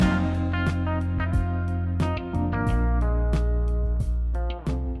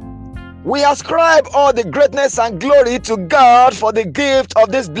We ascribe all the greatness and glory to God for the gift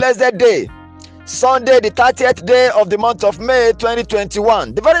of this blessed day. Sunday, the 30th day of the month of May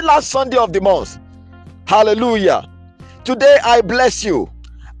 2021, the very last Sunday of the month. Hallelujah. Today I bless you.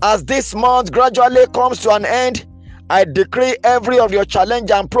 As this month gradually comes to an end, I decree every of your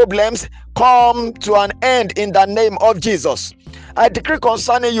challenge and problems come to an end in the name of Jesus. I decree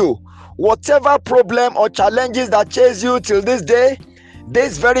concerning you, whatever problem or challenges that chase you till this day,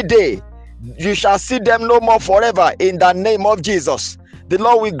 this very day, you shall see them no more forever in the name of Jesus. The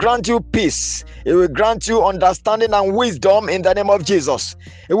Lord will grant you peace. He will grant you understanding and wisdom in the name of Jesus.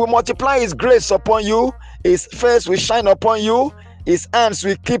 He will multiply His grace upon you. His face will shine upon you. His hands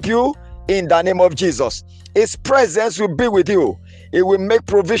will keep you in the name of Jesus. His presence will be with you. He will make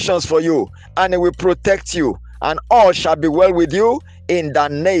provisions for you and He will protect you. And all shall be well with you in the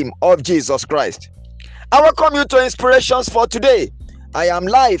name of Jesus Christ. I welcome you to Inspirations for today. I am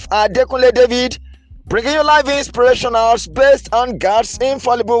live Adekunle David, bringing you live inspirationals based on God's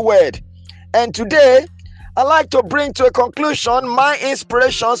infallible word. And today, I'd like to bring to a conclusion my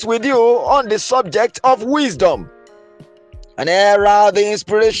inspirations with you on the subject of wisdom. And here are the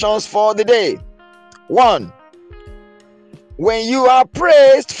inspirations for the day. 1. When you are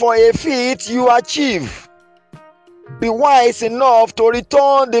praised for a feat you achieve, be wise enough to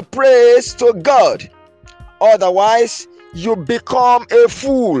return the praise to God. Otherwise, you become a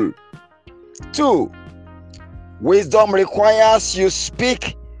fool. 2. Wisdom requires you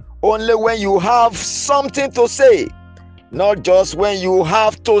speak only when you have something to say, not just when you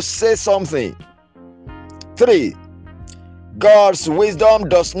have to say something. 3. God's wisdom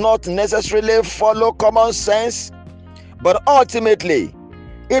does not necessarily follow common sense, but ultimately,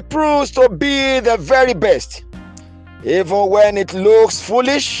 it proves to be the very best. Even when it looks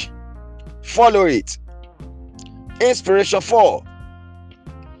foolish, follow it. Inspiration 4.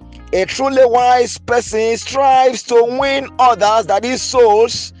 A truly wise person strives to win others, that is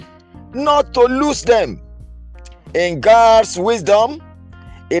souls, not to lose them. In God's wisdom,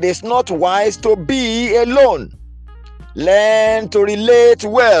 it is not wise to be alone. Learn to relate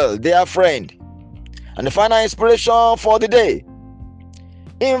well, dear friend. And the final inspiration for the day.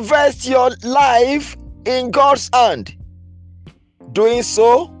 Invest your life in God's hand. Doing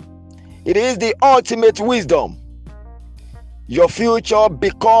so, it is the ultimate wisdom. Your future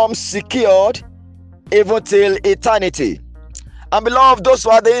becomes secured even till eternity. And beloved, those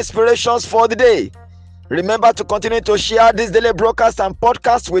were the inspirations for the day. Remember to continue to share this daily broadcast and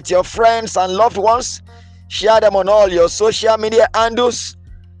podcast with your friends and loved ones. Share them on all your social media handles.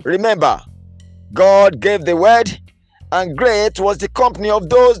 Remember, God gave the word, and great was the company of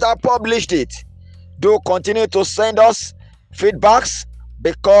those that published it. Do continue to send us feedbacks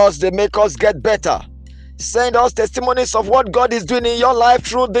because they make us get better. Send us testimonies of what God is doing in your life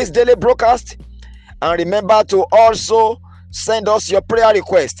through this daily broadcast. And remember to also send us your prayer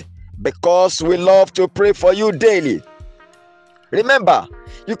request because we love to pray for you daily. Remember,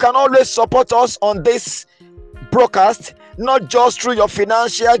 you can always support us on this broadcast, not just through your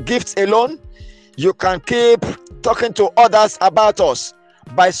financial gifts alone. You can keep talking to others about us.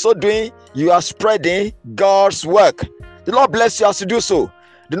 By so doing, you are spreading God's work. The Lord bless you as you do so.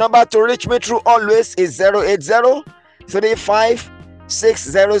 The number to reach me through always is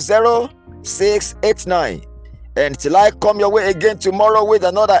 080-35-600-689. And till I come your way again tomorrow with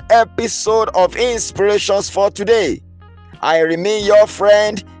another episode of Inspirations for today, I remain your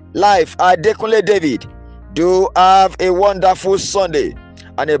friend, live Adekunle David. Do have a wonderful Sunday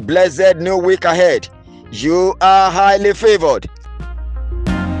and a blessed new week ahead. You are highly favored.